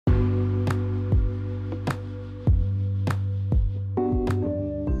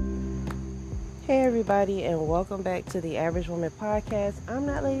Hey everybody, and welcome back to the Average Woman Podcast. I'm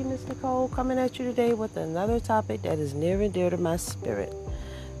not Lady Miss Nicole, coming at you today with another topic that is near and dear to my spirit.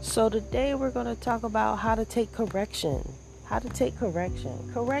 So today we're going to talk about how to take correction.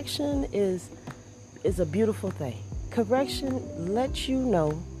 Correction is a beautiful thing. Correction lets you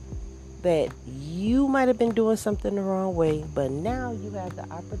know that you might have been doing something the wrong way, but now you have the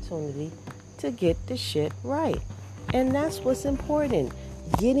opportunity to get the shit right. And that's what's important.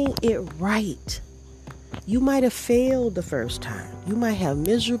 Getting it right. You might have failed the first time. You might have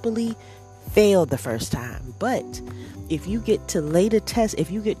miserably failed the first time. But if you get to lay the test,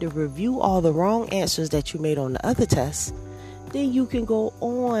 if you get to review all the wrong answers that you made on the other tests, then you can go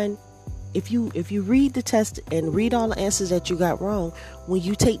on. If you read the test and read all the answers that you got wrong, when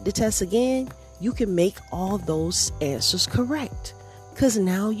you take the test again, you can make all those answers correct. Because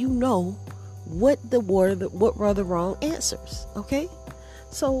now you know what were the wrong answers. Okay?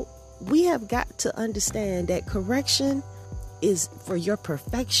 So we have got to understand that correction is for your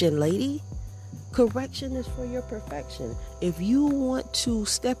perfection, lady. Correction is for your perfection. If you want to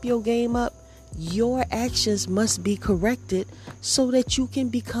step your game up, your actions must be corrected so that you can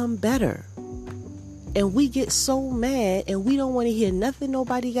become better. And we get so mad and we don't want to hear nothing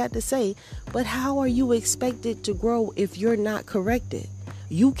nobody got to say. But how are you expected to grow if you're not corrected?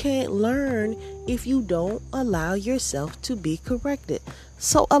 You can't learn if you don't allow yourself to be corrected.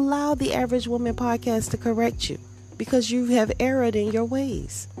 So allow the Average Woman Podcast to correct you because you have erred in your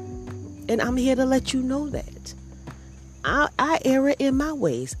ways. And I'm here to let you know that. I err in my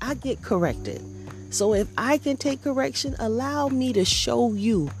ways. I get corrected. So if I can take correction, allow me to show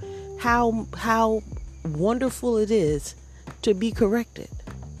you how wonderful it is to be corrected.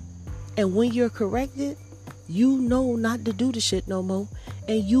 And when you're corrected, you know not to do the shit no more.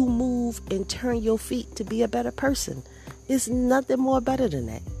 And you move and turn your feet to be a better person. It's nothing more better than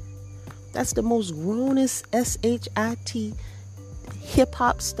that. That's the most grownest SHIT hip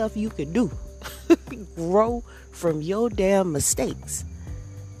hop stuff you could do. Grow from your damn mistakes.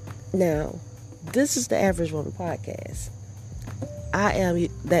 Now, this is the Average Woman Podcast. I am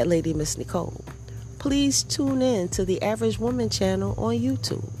that lady, Miss Nicole. Please tune in to the Average Woman channel on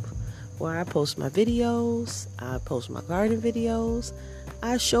YouTube, where I post my videos, I post my garden videos.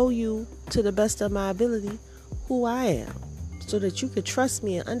 I show you, to the best of my ability, who I am, so that you can trust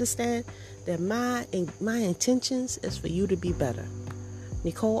me and understand that my intentions is for you to be better.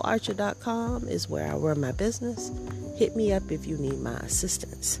 NicoleArcher.com is where I run my business. Hit me up if you need my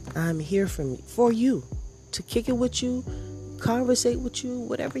assistance. I'm here for you, to kick it with you, conversate with you,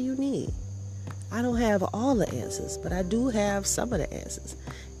 whatever you need. I don't have all the answers, but I do have some of the answers.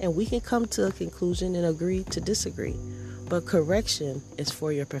 And we can come to a conclusion and agree to disagree. But correction is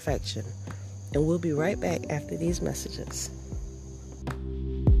for your perfection. And we'll be right back after these messages.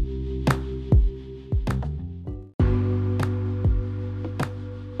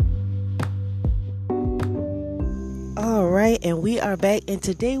 All right, and we are back. And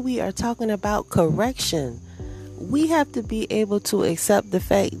today we are talking about correction. We have to be able to accept the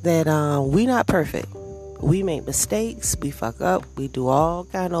fact that we're not perfect. We make mistakes, we fuck up, we do all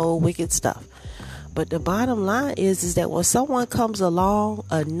kind of old wicked stuff. But the bottom line is that when someone comes along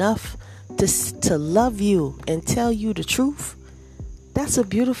enough to love you and tell you the truth, that's a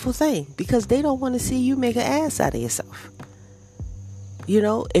beautiful thing, because they don't want to see you make an ass out of yourself. You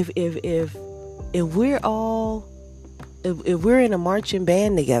know, if we're in a marching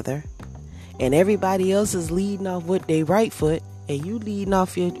band together and everybody else is leading off with their right foot and you leading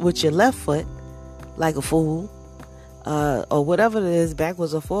off with your left foot like a fool, or whatever it is,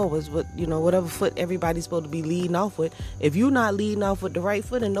 backwards or forwards, but whatever foot everybody's supposed to be leading off with. If you're not leading off with the right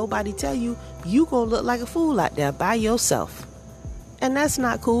foot and nobody tell you, you gonna look like a fool out there by yourself. And that's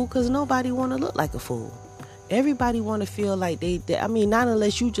not cool, because nobody want to look like a fool. Everybody want to feel like they not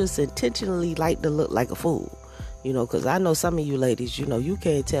unless you just intentionally like to look like a fool. Because I know some of you ladies, you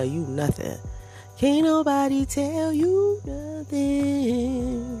can't tell you nothing. Can't nobody tell you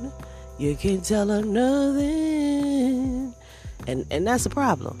nothing. You can tell her nothing. And that's a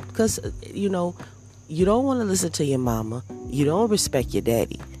problem. Because, you don't want to listen to your mama. You don't respect your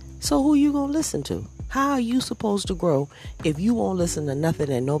daddy. So who you going to listen to? How are you supposed to grow if you won't listen to nothing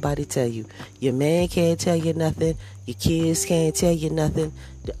that nobody tell you? Your man can't tell you nothing. Your kids can't tell you nothing.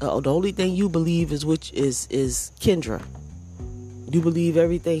 The only thing you believe is Kendra. You believe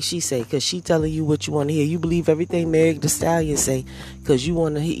everything she say because she telling you what you want to hear. You believe everything Meg Thee Stallion say because you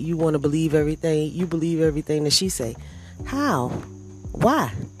want to believe everything. You believe everything that she say. How?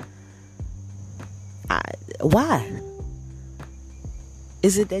 Why? Why?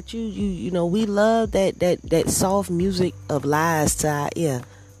 Is it that we love that soft music of lies to our ear?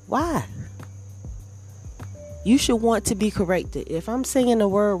 Why? You should want to be corrected. If I'm singing the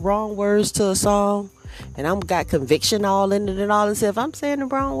wrong words to a song, and I'm got conviction all in it and all this, if I'm saying the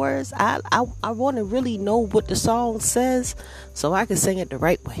wrong words, I want to really know what the song says so I can sing it the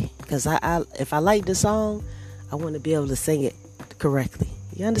right way. Because if I like the song, I want to be able to sing it correctly.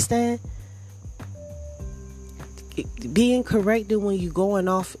 You understand? Being corrected when you going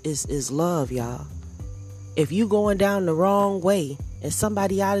off is love, y'all. If you going down the wrong way and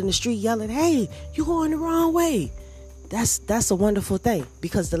somebody out in the street yelling, "Hey, you going the wrong way," that's a wonderful thing,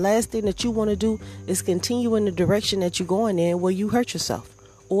 because the last thing that you want to do is continue in the direction that you're going in where you hurt yourself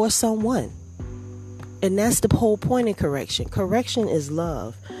or someone. And that's the whole point in correction. Correction is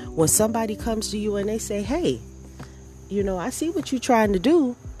love. When somebody comes to you and they say, "Hey, I see what you're trying to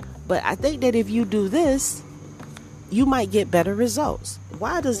do, but I think that if you do this, you might get better results."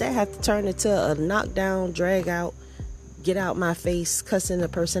 Why does that have to turn into a knockdown, drag out, get out my face, cussing the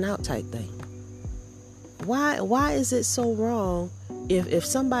person out type thing? Why is it so wrong if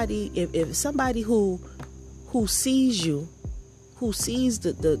somebody who sees you, who sees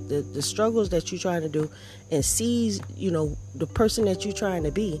the struggles that you're trying to do, and sees the person that you're trying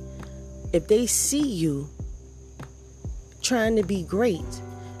to be, if they see you trying to be great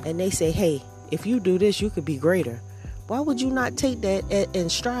and they say, "Hey, if you do this, you could be greater," why would you not take that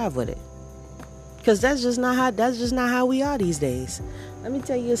and strive with it? Because that's just not how we are these days. Let me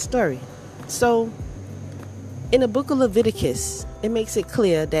tell you a story. So in the book of Leviticus, it makes it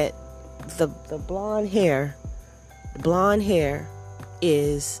clear that the blonde hair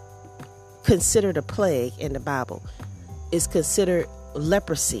is considered a plague in the Bible. It's considered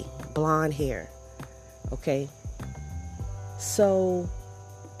leprosy, blonde hair. Okay? So,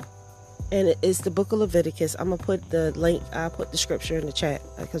 and it's the book of Leviticus. I'm going to put the link, I'll put the scripture in the chat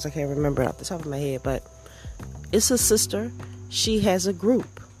because I can't remember it off the top of my head, but it's a sister. She has a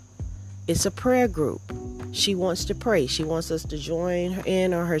group. It's a prayer group. She wants to pray. She wants us to join her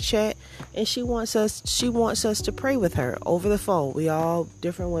in on her chat, and she wants us to pray with her over the phone. We all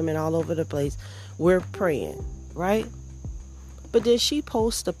different women all over the place. We're praying, right? But then she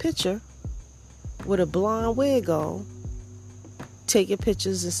posts a picture with a blonde wig on, taking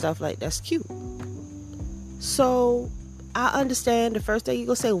pictures and stuff like that's cute. So I understand the first thing you're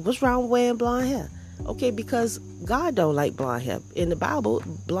gonna say, what's wrong with wearing blonde hair? Okay, because God don't like blonde hair. In the Bible,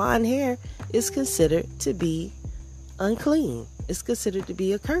 blonde hair is considered to be unclean. It's considered to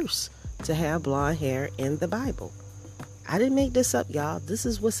be a curse to have blonde hair in the Bible. I didn't make this up, y'all. This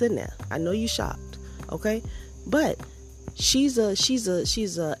is what's in there. I know you shocked, okay? But she's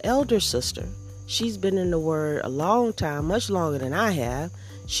a elder sister. She's been in the Word a long time, much longer than I have.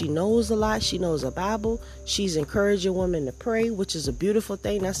 She knows a lot. She knows the Bible. She's encouraging women to pray, which is a beautiful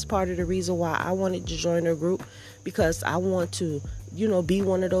thing. That's part of the reason why I wanted to join her group, because I want to, be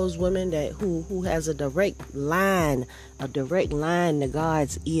one of those women that who has a direct line to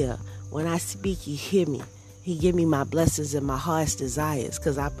God's ear. When I speak, He hear me. He give me my blessings and my heart's desires,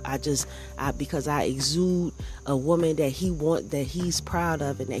 because because I exude a woman that He's proud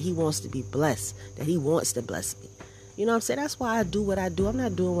of, and that He wants to be blessed, that He wants to bless me. You know what I'm saying? That's why I do what I do. I'm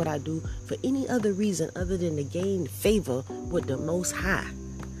not doing what I do for any other reason other than to gain favor with the Most High.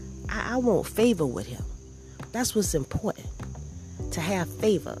 I want favor with Him. That's what's important, to have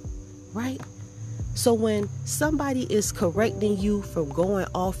favor, right? So when somebody is correcting you from going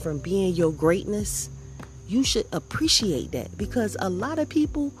off from being your greatness, you should appreciate that, because a lot of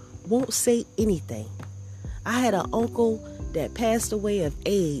people won't say anything. I had an uncle that passed away of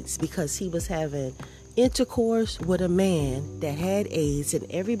AIDS because he was having intercourse with a man that had AIDS, and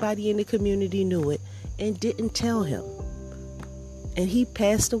everybody in the community knew it and didn't tell him. And he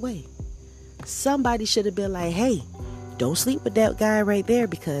passed away. Somebody should have been like, "Hey, don't sleep with that guy right there,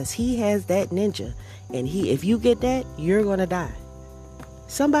 because he has that ninja, and if you get that, you're gonna die."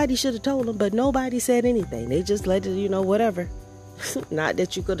 Somebody should have told him, but nobody said anything. They just let it, whatever. Not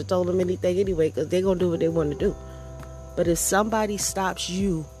that you could have told them anything anyway, because they're gonna do what they want to do. But if somebody stops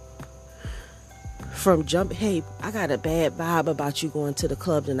you from jumping, "Hey, I got a bad vibe about you going to the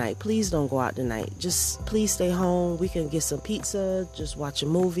club tonight. Please don't go out tonight. Just please stay home. We can get some pizza, just watch a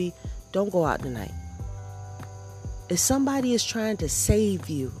movie. Don't go out tonight." If somebody is trying to save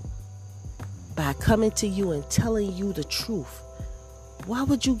you by coming to you and telling you the truth, why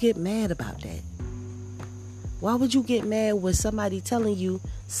would you get mad about that? Why would you get mad with somebody telling you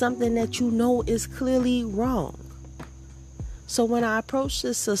something that you know is clearly wrong? So when I approached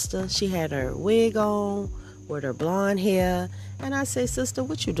this sister, she had her wig on with her blonde hair. And I say, "Sister,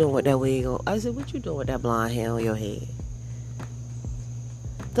 what you doing with that wig on?" I said, "What you doing with that blonde hair on your head?"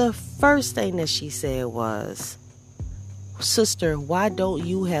 The first thing that she said was, "Sister, why don't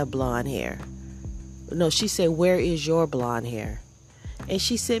you have blonde hair?" No, she said, where is your blonde hair? And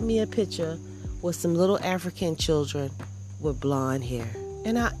she sent me a picture with some little African children with blonde hair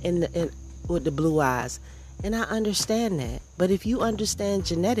and with the blue eyes. And I understand that. But if you understand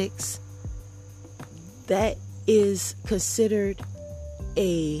genetics, that is considered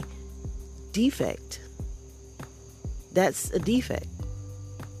a defect. That's a defect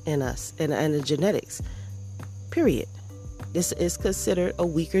in us and the genetics. Period. This is considered a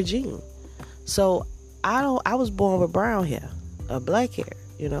weaker gene. So I was born with brown hair, black hair,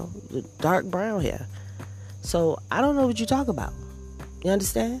 dark brown hair. So I don't know what you talk about. You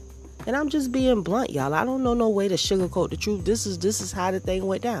understand? And I'm just being blunt, y'all. I don't know no way to sugarcoat the truth. This is how the thing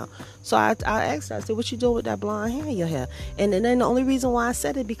went down. So I asked her, I said, what you doing with that blonde hair in your hair? And then the only reason why I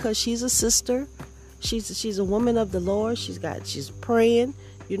said it, because she's a sister. She's a woman of the Lord. She's praying,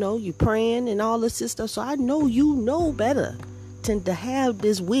 you praying and all this stuff. So I know you know better than to have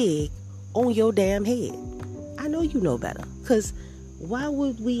this wig on your damn head. I know you know better. Because why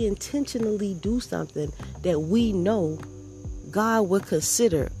would we intentionally do something that we know God would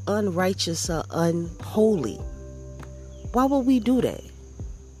consider unrighteous or unholy? Why would we do that?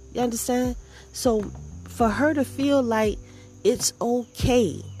 You understand? So for her to feel like it's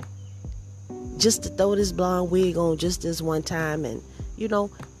okay just to throw this blonde wig on just this one time, and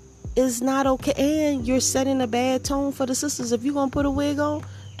it's not okay. And you're setting a bad tone for the sisters. If you're gonna put a wig on,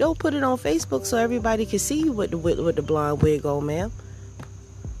 don't put it on Facebook so everybody can see you with the blonde wig on, ma'am.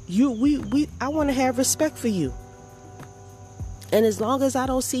 I want to have respect for you. And as long as I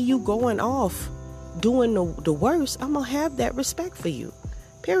don't see you going off doing the worst, I'm going to have that respect for you.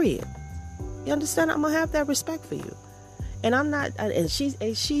 Period. You understand? I'm going to have that respect for you. And I'm not, and she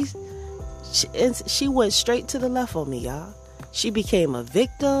went straight to the left on me, y'all. She became a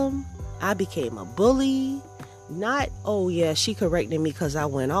victim. I became a bully. Not, oh yeah, she corrected me because I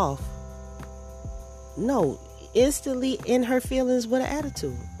went off. No, instantly in her feelings with an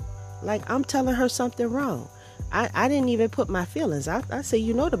attitude. Like I'm telling her something wrong. I didn't even put my feelings. I say,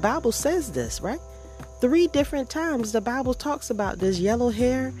 the Bible says this, right? 3 different times the Bible talks about this yellow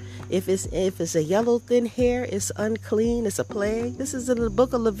hair. If it's a yellow thin hair, it's unclean. It's a plague. This is in the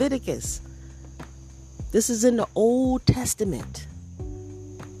book of Leviticus. This is in the Old Testament.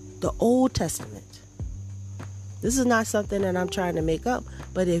 The Old Testament. This is not something that I'm trying to make up.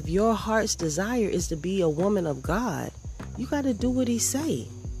 But if your heart's desire is to be a woman of God, you got to do what he say.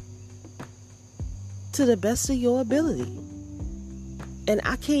 To the best of your ability. And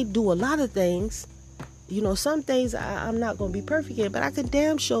I can't do a lot of things. Some things I'm not going to be perfect in, but I can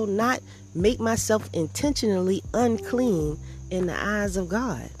damn sure not make myself intentionally unclean in the eyes of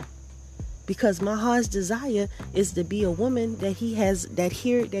God. Because my heart's desire is to be a woman that he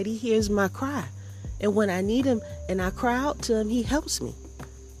hears my cry. And when I need him and I cry out to him, he helps me.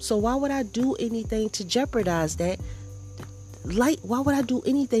 So why would I do anything to jeopardize that? Why would I do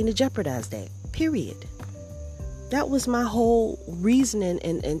anything to jeopardize that? Period. That was my whole reasoning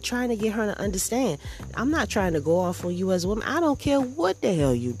and trying to get her to understand. I'm not trying to go off on you as a woman. I don't care what the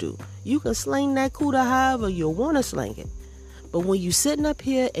hell you do. You can sling that cooter however you want to sling it. But when you sitting up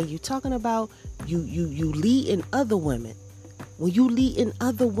here and you talking about you leading other women, when you leading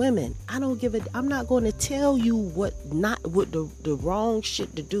other women, I'm not going to tell you what the wrong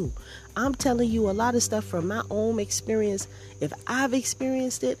shit to do. I'm telling you a lot of stuff from my own experience. If I've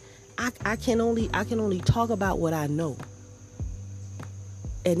experienced it, I can only talk about what I know.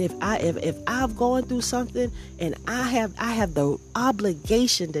 And if I've gone through something, and I have the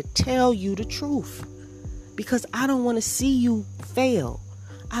obligation to tell you the truth, because I don't want to see you fail.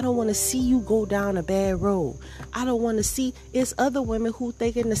 I don't want to see you go down a bad road. I don't want to see. It's other women who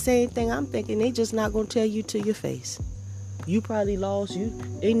thinking the same thing I'm thinking. They just not gonna tell you to your face. You probably lost.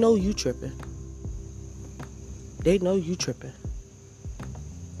 They know you tripping. They know you tripping.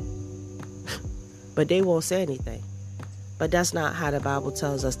 But they won't say anything. But that's not how the Bible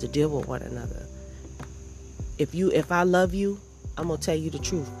tells us to deal with one another. If I love you, I'm going to tell you the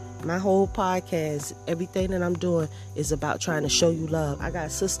truth. My whole podcast, everything that I'm doing is about trying to show you love. I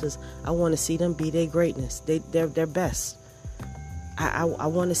got sisters. I want to see them be their greatness. They're their best. I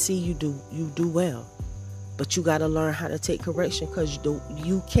want to see you do well. But you got to learn how to take correction, because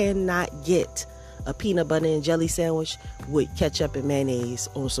you cannot get a peanut butter and jelly sandwich with ketchup and mayonnaise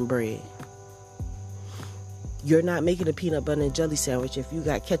on some bread. You're not making a peanut butter and jelly sandwich if you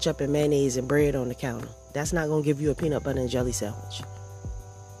got ketchup and mayonnaise and bread on the counter. That's not going to give you a peanut butter and jelly sandwich.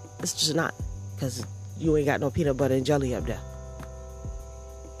 It's just not, because you ain't got no peanut butter and jelly up there.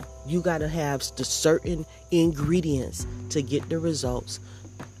 You got to have the certain ingredients to get the results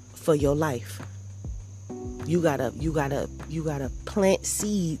for your life. You gotta plant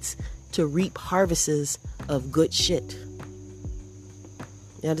seeds to reap harvests of good shit.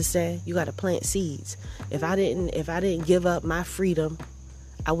 You understand? You got to plant seeds. If I didn't give up my freedom,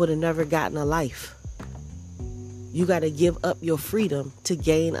 I would have never gotten a life. You got to give up your freedom to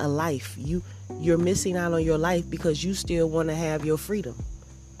gain a life. You're missing out on your life because you still want to have your freedom.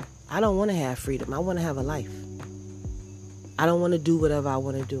 I don't want to have freedom. I want to have a life. I don't want to do whatever I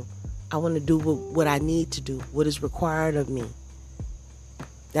want to do. I want to do what I need to do, what is required of me.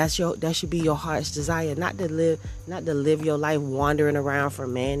 That should be your heart's desire, not to live your life wandering around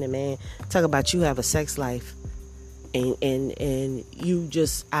from man to man. Talk about you have a sex life and you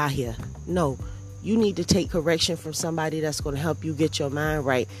just out here. No, you need to take correction from somebody that's going to help you get your mind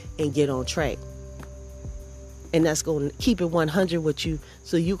right and get on track. And that's going to keep it 100 with you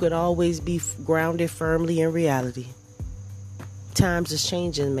so you can always be grounded firmly in reality. Times is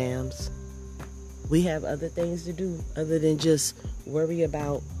changing, ma'ams. We have other things to do other than just worry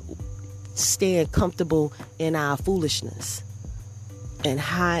about staying comfortable in our foolishness and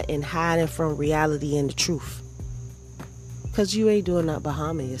hiding from reality and the truth. Because you ain't doing nothing but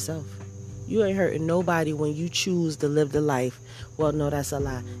harming yourself. You ain't hurting nobody when you choose to live the life. Well, no, that's a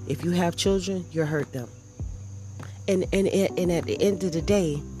lie. If you have children, you hurt them. And at the end of the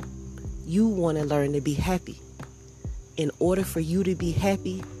day, you want to learn to be happy. In order for you to be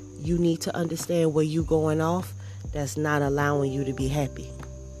happy, you need to understand where you're going off that's not allowing you to be happy.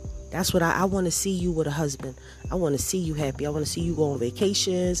 That's what I want to see you with a husband. I want to see you happy. I want to see you go on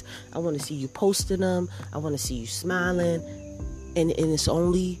vacations. I want to see you posting them. I want to see you smiling. And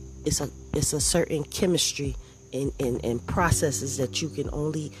it's a certain chemistry and processes that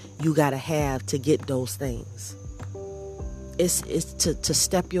you gotta have to get those things. It's to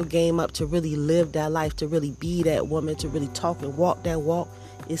step your game up, to really live that life, to really be that woman, to really talk and walk that walk.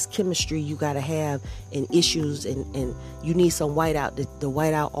 It's chemistry you gotta have, and issues, and you need some white out to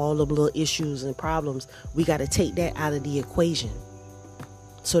white out all the little issues and problems. We gotta take that out of the equation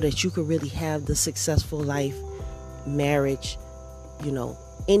so that you can really have the successful life, marriage,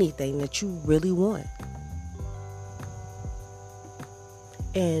 anything that you really want.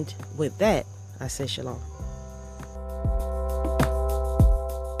 And with that, I say shalom.